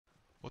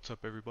What's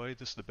up everybody,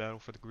 this is the Battle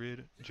for the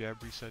Grid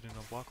Jab Reset and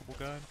Unblockable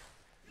guide.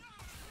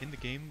 In the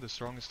game, the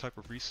strongest type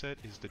of reset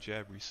is the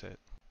Jab Reset.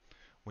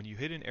 When you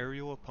hit an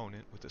aerial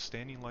opponent with a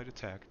standing light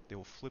attack, they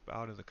will flip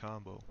out of the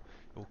combo.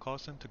 It will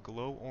cause them to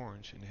glow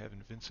orange and have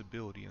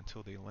invincibility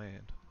until they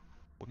land.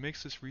 What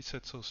makes this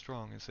reset so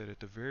strong is that at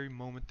the very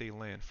moment they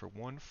land, for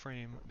one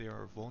frame they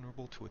are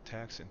vulnerable to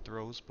attacks and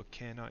throws but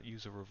cannot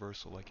use a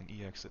reversal like an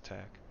EX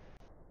attack.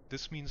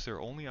 This means their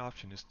only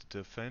option is to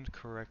defend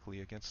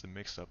correctly against the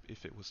mix-up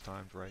if it was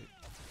timed right.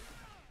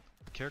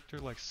 A character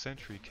like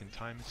Sentry can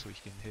time it so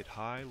he can hit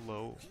high,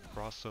 low,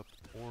 cross-up,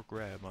 or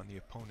grab on the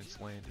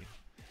opponent's landing,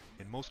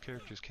 and most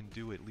characters can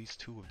do at least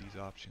two of these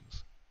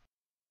options.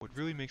 What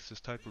really makes this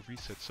type of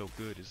reset so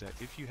good is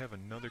that if you have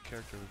another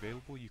character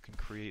available, you can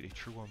create a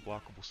true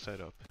unblockable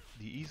setup.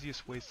 The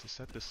easiest ways to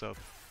set this up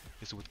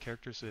is with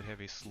characters that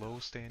have a slow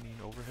standing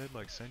overhead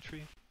like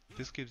Sentry.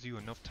 This gives you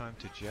enough time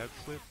to jab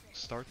flip,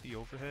 start the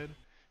overhead,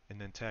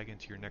 and then tag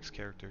into your next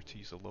character to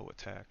use a low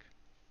attack.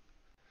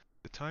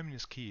 The timing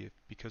is key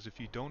because if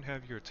you don't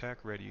have your attack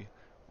ready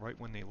right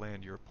when they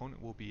land, your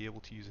opponent will be able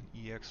to use an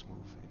EX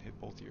move and hit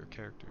both of your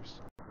characters.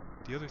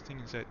 The other thing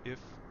is that if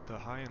the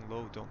high and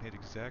low don't hit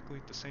exactly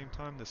at the same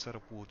time, the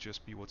setup will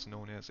just be what's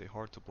known as a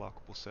hard to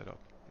blockable setup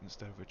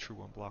instead of a true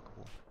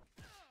unblockable.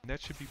 And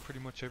that should be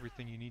pretty much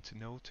everything you need to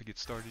know to get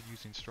started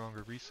using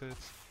stronger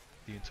resets.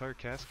 The entire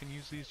cast can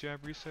use these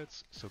jab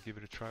resets, so give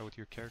it a try with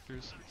your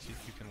characters, see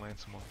if you can land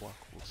some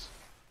unblockables.